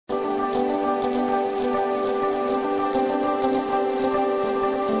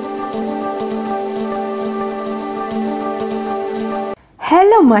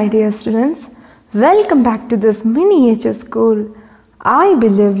Hello my dear students, welcome back to this miniature school. I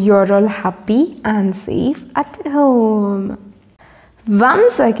believe you are all happy and safe at home.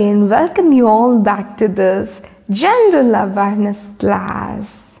 Once again, welcome you all back to this general awareness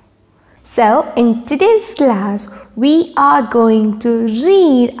class. So in today's class, we are going to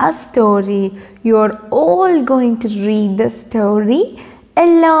read a story. You are all going to read the story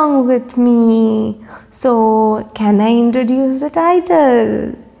along with me. So, can I introduce the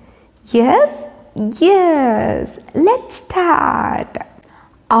title? Yes? Yes. Let's start.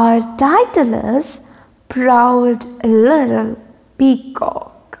 Our title is Proud Little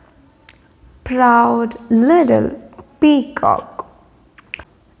Peacock. Proud Little Peacock.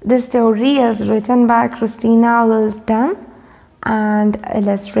 This story is written by Christina Wilson and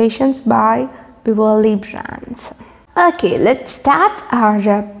illustrations by Beverly Brands. Okay, let's start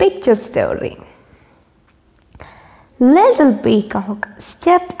our picture story. Little Peacock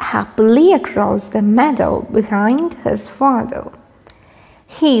stepped happily across the meadow behind his father.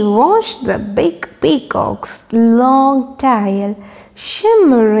 He watched the big peacock's long tail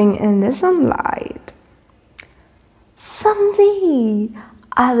shimmering in the sunlight. "Someday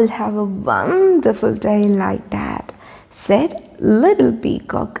I will have a wonderful tail like that," said Little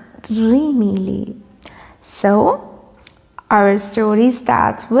Peacock dreamily. So, our story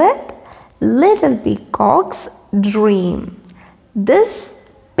starts with Little Peacock's dream. This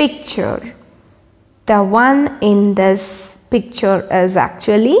picture, the one in this picture is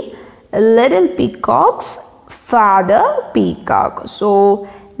actually Little Peacock's father peacock. So,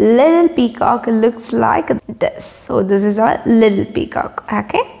 Little Peacock looks like this. So, this is our Little Peacock.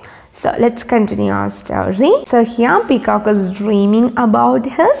 Okay. So, let's continue our story. So, here Peacock is dreaming about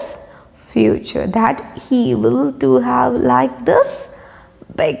his future, that he will to have like this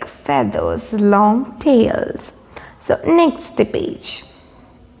big feathers, long tails. So next page.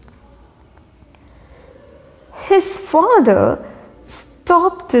 His father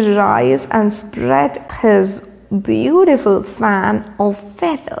stopped to rise and spread his beautiful fan of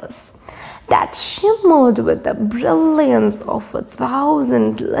feathers that shimmered with the brilliance of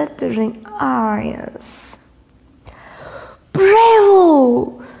 1,000 glittering eyes.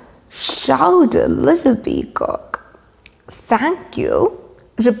 "Bravo!" shouted Little Peacock. "Thank you,"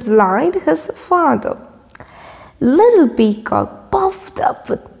 replied his father. Little Peacock puffed up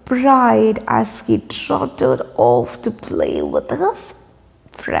with pride as he trotted off to play with his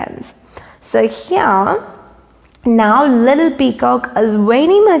friends. So here, now Little Peacock is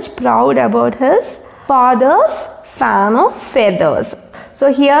very much proud about his father's fan of feathers.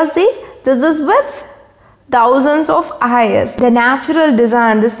 So here see, this is with thousands of eyes. The natural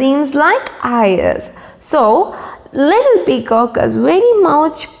design, this seems like eyes. So, Little Peacock is very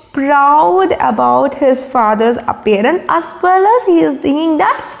much proud about his father's appearance, as well as he is thinking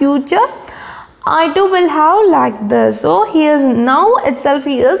that future I too will have like this. So, he is now itself,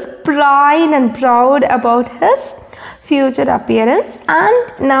 he is pride and proud about his future appearance.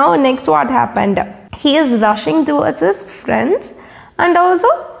 And now next what happened? He is rushing towards his friends, and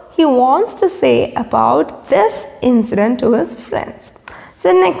also he wants to say about this incident to his friends.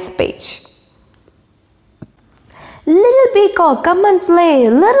 So next page. "Little Peacock, come and play!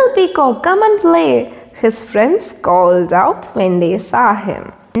 Little Peacock, come and play!" his friends called out when they saw him.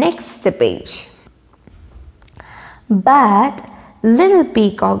 Next page. But Little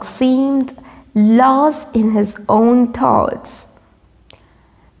Peacock seemed lost in his own thoughts.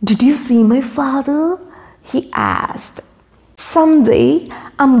 "Did you see my father?" he asked. "Someday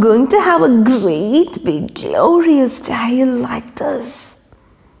I'm going to have a great big glorious tail like this."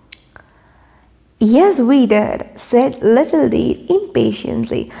 "Yes, we did," said Little Deer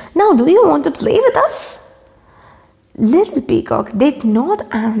impatiently. "Now do you want to play with us?" Little Peacock did not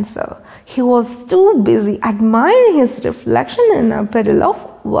answer. He was too busy admiring his reflection in a puddle of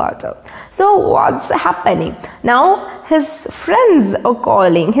water. So what's happening? Now his friends are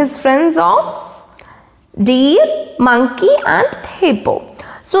calling. His friends are Deer, Monkey and Hippo.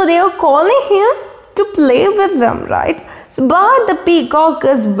 So they are calling him to play with them, right? So, but the peacock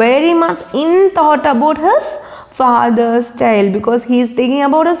is very much in thought about his father's tail, because he is thinking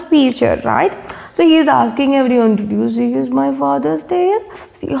about his future, right? So he is asking everyone, "Did you see my father's tail?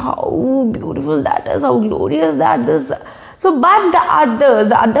 See how beautiful that is, how glorious that is." So but the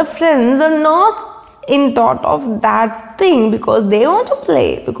other friends are not in thought of that thing, because they want to play,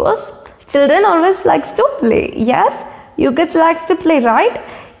 because children always likes to play. Yes, you kids likes to play, right?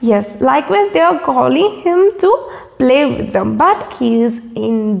 Yes, likewise they are calling him to play with them, but he is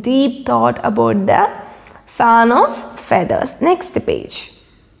in deep thought about the fan of feathers. Next page.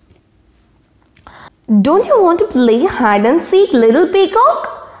 Don't you want to play hide and seek, little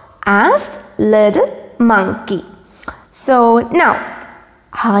peacock? Asked little monkey. So now,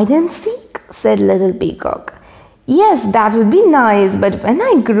 hide and seek, said little peacock. Yes, that would be nice, but when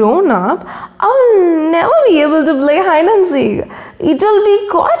I grown up, I'll never be able to play hide and seek. It will be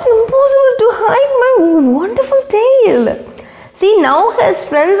quite impossible to hide my wonderful tail. See, now his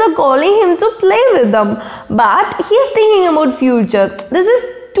friends are calling him to play with them, but he is thinking about future. This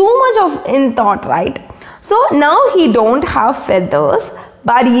is too much of in thought, right? So now he don't have feathers,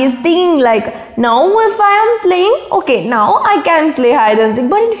 but he is thinking like, now if I am playing, okay, now I can play hide and seek,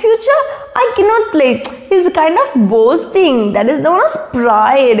 but in future I cannot play. He's kind of boasting. That is known as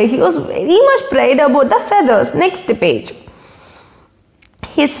pride. He was very much pride about the feathers. Next page.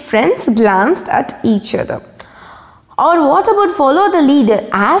 His friends glanced at each other. Or what about follow the leader?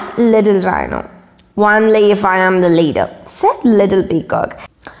 Asked little rhino. Only if I am the leader, said little peacock.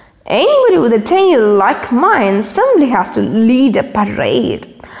 Anybody with a tail like mine simply has to lead a parade.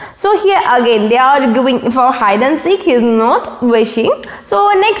 So here again they are going for hide and seek. He is not wishing.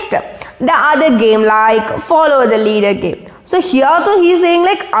 So next, the other game like follow the leader game. So here too he is saying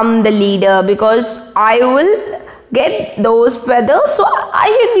like, I'm the leader because I will get those feathers, so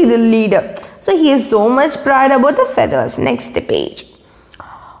I should be the leader. So he is so much proud about the feathers. Next page.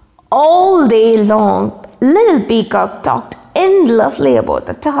 All day long, little peacock talked endlessly about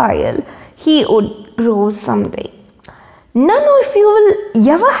the tail he would grow someday. None of you will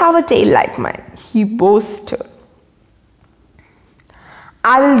ever have a tail like mine, he boasted.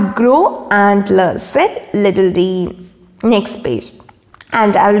 I will grow antlers, said little deer. Next page.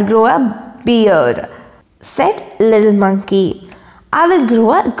 And I will grow a beard, said little monkey. I will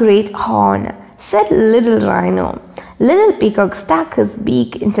grow a great horn, said little rhino. Little peacock stuck his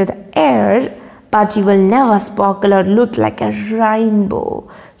beak into the air, but he will never sparkle or look like a rainbow,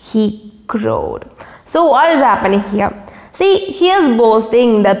 he crowed. So what is happening here? See, he is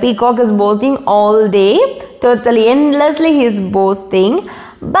boasting. The peacock is boasting all day, totally endlessly he is boasting.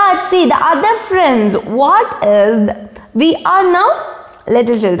 But see, the other friends, what is, we are now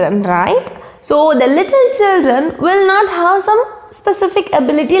little children, right? So the little children will not have some specific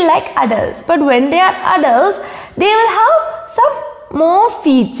ability like adults, but when they are adults, they will have some more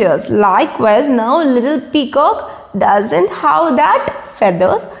features. Likewise, now little peacock doesn't have that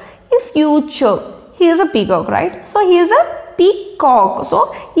feathers in future. He is a peacock, right? So he is a peacock.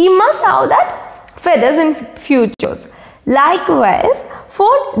 So he must have that feathers in futures. Likewise,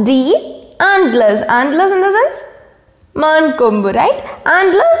 for the antlers, antlers in the sense mankombu, right?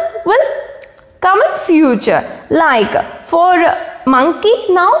 Antlers will come in future. Like for monkey,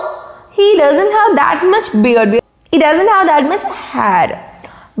 now he doesn't have that much beard. He doesn't have that much hair.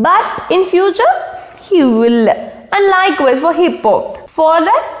 But in future, he will. And likewise for hippo. For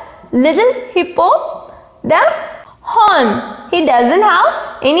the little hippo, the horn. He doesn't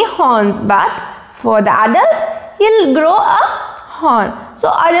have any horns. But for the adult, he'll grow a horn. So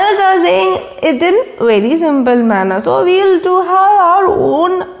others are saying it in very simple manner. So we will to have our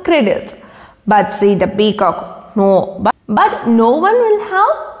own credits. But see the peacock, no. But no one will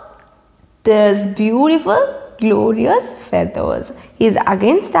have this beautiful, glorious feathers. He is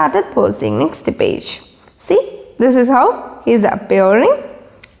again started posting. Next page. See, this is how he is appearing.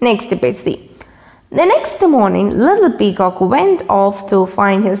 Next page, see. The next morning, little peacock went off to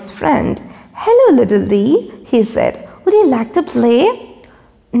find his friend. Hello, little Dee, he said. Would you like to play?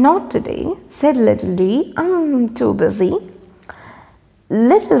 Not today, said little Dee. I'm too busy.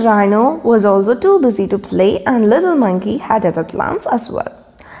 Little rhino was also too busy to play, and little monkey had other plans as well.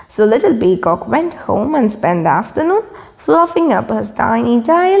 So little peacock went home and spent the afternoon fluffing up his tiny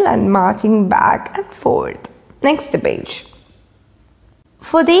tail and marching back and forth. Next page.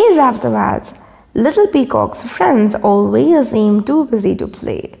 For days afterwards, little peacock's friends always seemed too busy to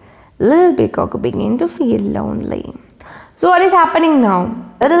play. Little peacock began to feel lonely. So what is happening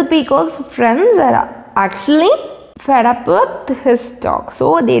now? Little peacock's friends are actually fed up with his talk,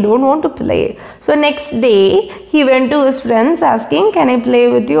 so they don't want to play. So next day he went to his friends asking, can I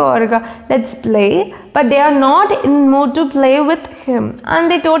play with you, or let's play, but they are not in mood to play with him,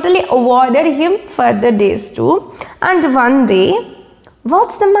 and they totally avoided him for the days too. And one day,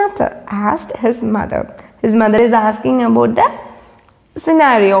 what's the matter? Asked his mother. His mother is asking about the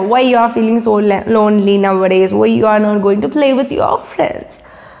scenario, why you are feeling so lonely nowadays, why you are not going to play with your friends.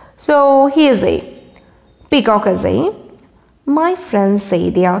 So he is saying, peacock is saying, my friends say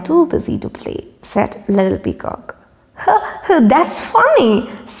they are too busy to play, said little peacock. That's funny,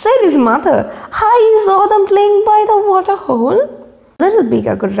 said his mother. I saw them playing by the water hole. Little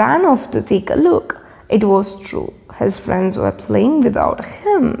peacock ran off to take a look. It was true. His friends were playing without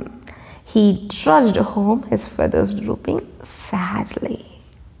him. He trudged home, his feathers drooping sadly.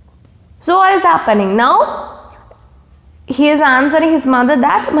 So what is happening now? He is answering his mother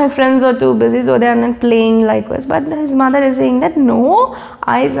that my friends are too busy, so they are not playing likewise. But his mother is saying that no,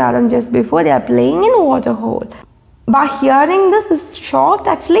 I saw them just before, they are playing in water hole. By hearing this shocked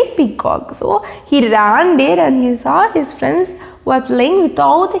actually Peacock. So he ran there and he saw his friends were playing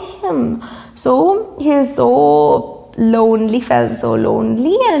without him. So he is so lonely, felt so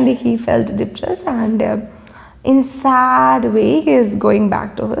lonely, and he felt depressed, and in sad way he is going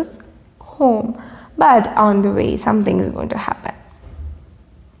back to his home. But on the way, something is going to happen.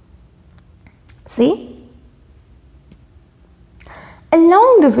 See?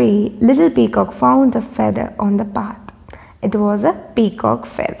 Along the way, little Peacock found a feather on the path. It was a peacock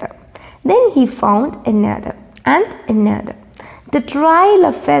feather. Then he found another and another. The trail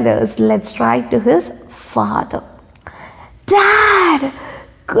of feathers led straight to his father. "Dad!"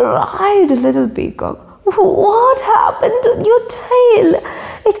 cried little Peacock. "What happened to your tail?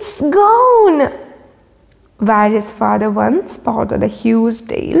 It's gone!" Where his father once spotted a huge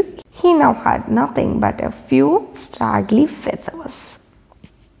tail, he now had nothing but a few straggly feathers.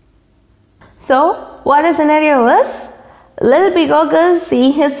 So, what the scenario is? Little Peacock is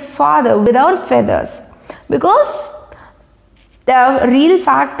seeing his father without feathers, because the real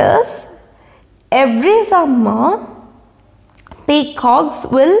fact is, every summer peacocks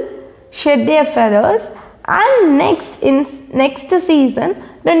will shed their feathers, and next season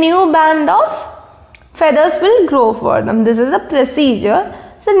the new band of feathers will grow for them. This is a procedure.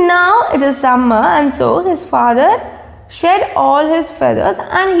 So now it is summer, and so his father shed all his feathers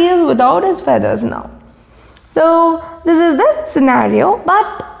and he is without his feathers now. So this is the scenario,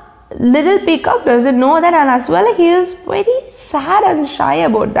 but little Peacock doesn't know that, and as well he is very sad and shy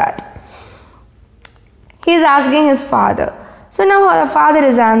about that. He is asking his father. So now the father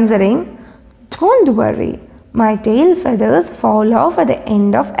is answering, "Don't worry, my tail feathers fall off at the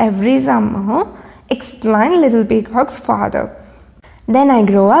end of every summer," explained little Peacock's father. "Then I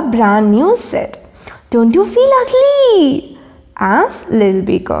grow a brand new set. Don't you feel ugly?" asked little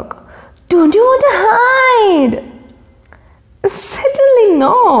Peacock. "Don't you want to hide?" "Certainly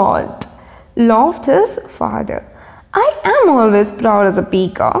not," laughed his father. "I am always proud as a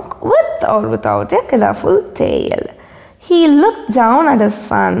peacock, with or without a colorful tail." He looked down at his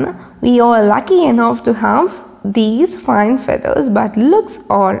son. "We are lucky enough to have these fine feathers, but looks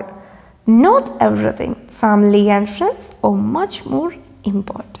are not everything. Family and friends are much more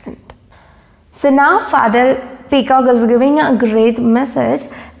important." So now Father Peacock is giving a great message.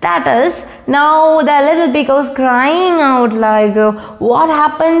 That is, now the little peacock is crying out like, "What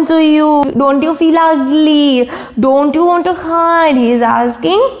happened to you? Don't you feel ugly? Don't you want to hide?" He is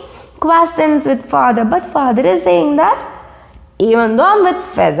asking questions with father, but father is saying that even though I'm with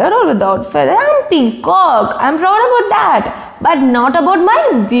feather or without feather, I'm peacock. I'm proud about that, but not about my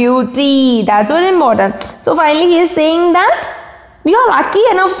beauty. That's what important. So finally he is saying that we are lucky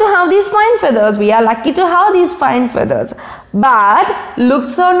enough to have these fine feathers. We are lucky to have these fine feathers. But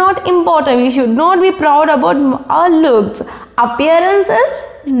looks are not important. We should not be proud about our looks. Appearance is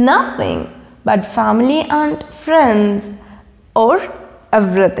nothing. But family and friends are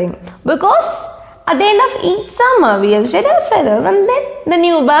everything. Because at the end of each summer, we will shed our feathers and then the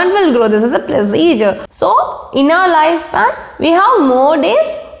new band will grow. This is a procedure. So, in our lifespan, we have more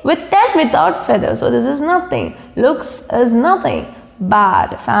days with and without feathers. So, this is nothing. Looks is nothing.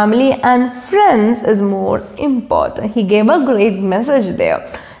 But family and friends is more important. He gave a great message there.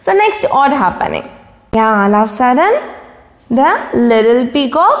 So, next, what happening? Yeah, all of a sudden, the little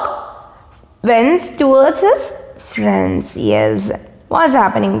peacock went towards his friends. Yes. What's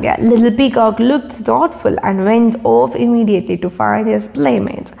happening there? Little Peacock looked thoughtful and went off immediately to find his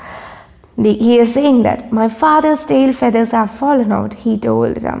playmates. He is saying that, "My father's tail feathers have fallen out," he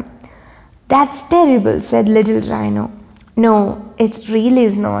told them. "That's terrible," said little Rhino. "No, it really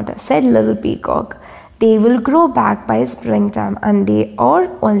is not," said little Peacock. "They will grow back by springtime and they are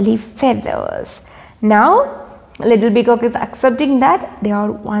only feathers." Now, little Peacock is accepting that they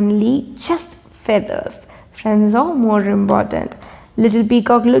are only just feathers. Friends are more important. Little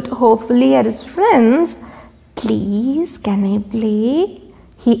Peacock looked hopefully at his friends. "Please, can I play?"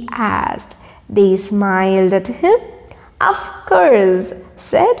 he asked. They smiled at him. "Of course,"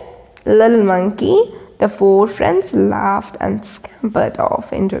 said little monkey. The four friends laughed and scampered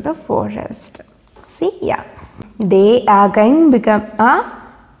off into the forest. See, yeah. They again become a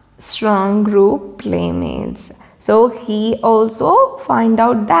strong group playmates. So he also find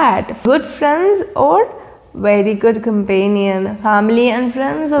out that good friends or very good companion. Family and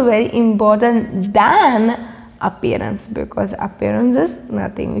friends are very important than appearance, because appearance is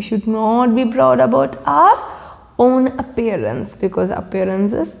nothing. We should not be proud about our own appearance, because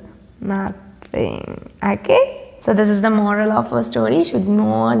appearance is nothing. Okay, so this is the moral of our story. You should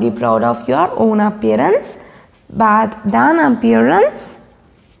not be proud of your own appearance, but than appearance,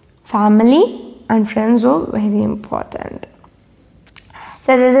 family and friends are very important.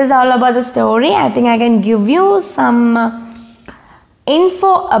 So this is all about the story. I think I can give you some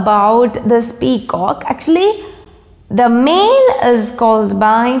info about this peacock. Actually, the male is called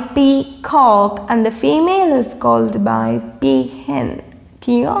by peacock and the female is called by peahen.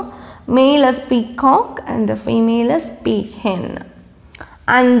 Clear? Male is peacock and the female is peahen.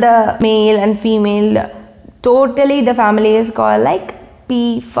 And the male and female, totally the family is called like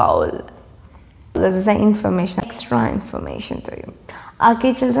peafowl. This is information, extra information to you.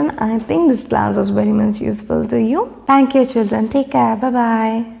 Okay children, I think this class was very much useful to you. Thank you children. Take care.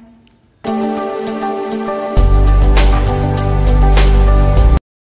 Bye-bye.